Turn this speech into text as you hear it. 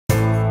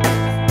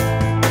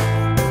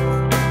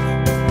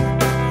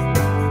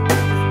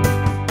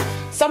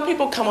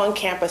people come on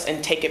campus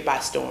and take it by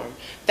storm.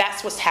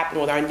 That's what's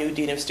happened with our new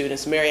Dean of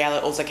Students, Mary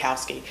Alice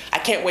Ozechoski. I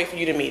can't wait for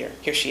you to meet her.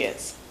 Here she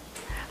is.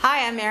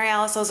 Hi, I'm Mary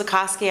Alice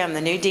Ozechoski. I'm the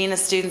new Dean of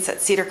Students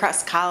at Cedar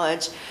Crest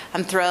College.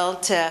 I'm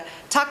thrilled to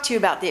talk to you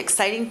about the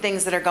exciting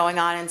things that are going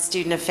on in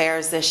student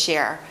affairs this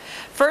year.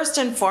 First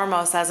and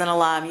foremost, as an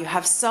alum, you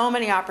have so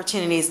many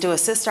opportunities to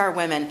assist our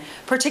women,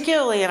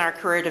 particularly in our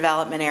career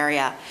development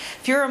area.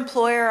 If your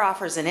employer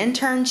offers an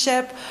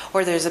internship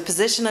or there's a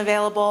position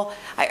available,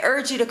 I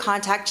urge you to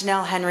contact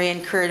Janelle Henry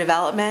in Career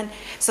Development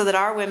so that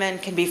our women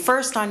can be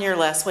first on your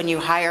list when you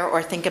hire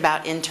or think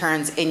about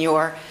interns in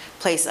your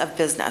place of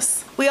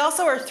business. We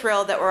also are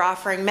thrilled that we're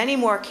offering many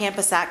more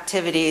campus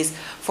activities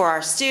for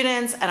our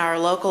students and our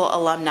local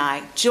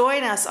alumni.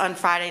 Join us on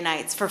Friday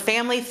nights for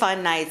family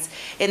fun nights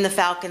in the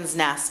Falcon's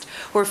Nest.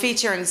 We're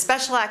featuring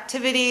special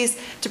activities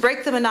to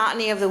break the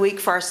monotony of the week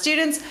for our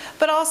students,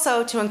 but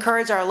also to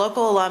encourage our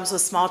local alums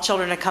with small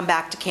children to come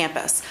back to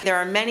campus. There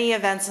are many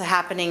events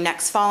happening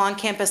next fall on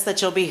campus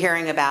that you'll be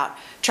hearing about.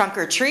 Trunk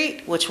or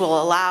Treat, which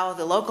will allow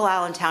the local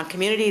Allentown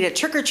community to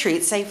trick or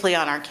treat safely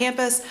on our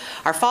campus,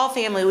 our Fall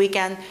Family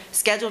Weekend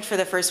scheduled for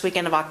the first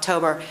weekend of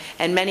October,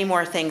 and many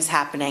more things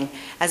happening.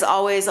 As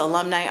always,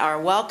 alumni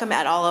are welcome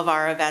at all of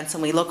our events,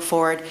 and we look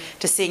forward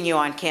to seeing you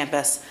on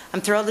campus.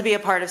 I'm thrilled to be a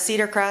part of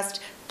Cedar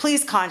Crest.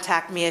 Please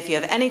contact me if you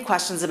have any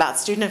questions about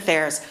student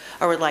affairs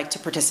or would like to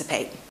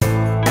participate.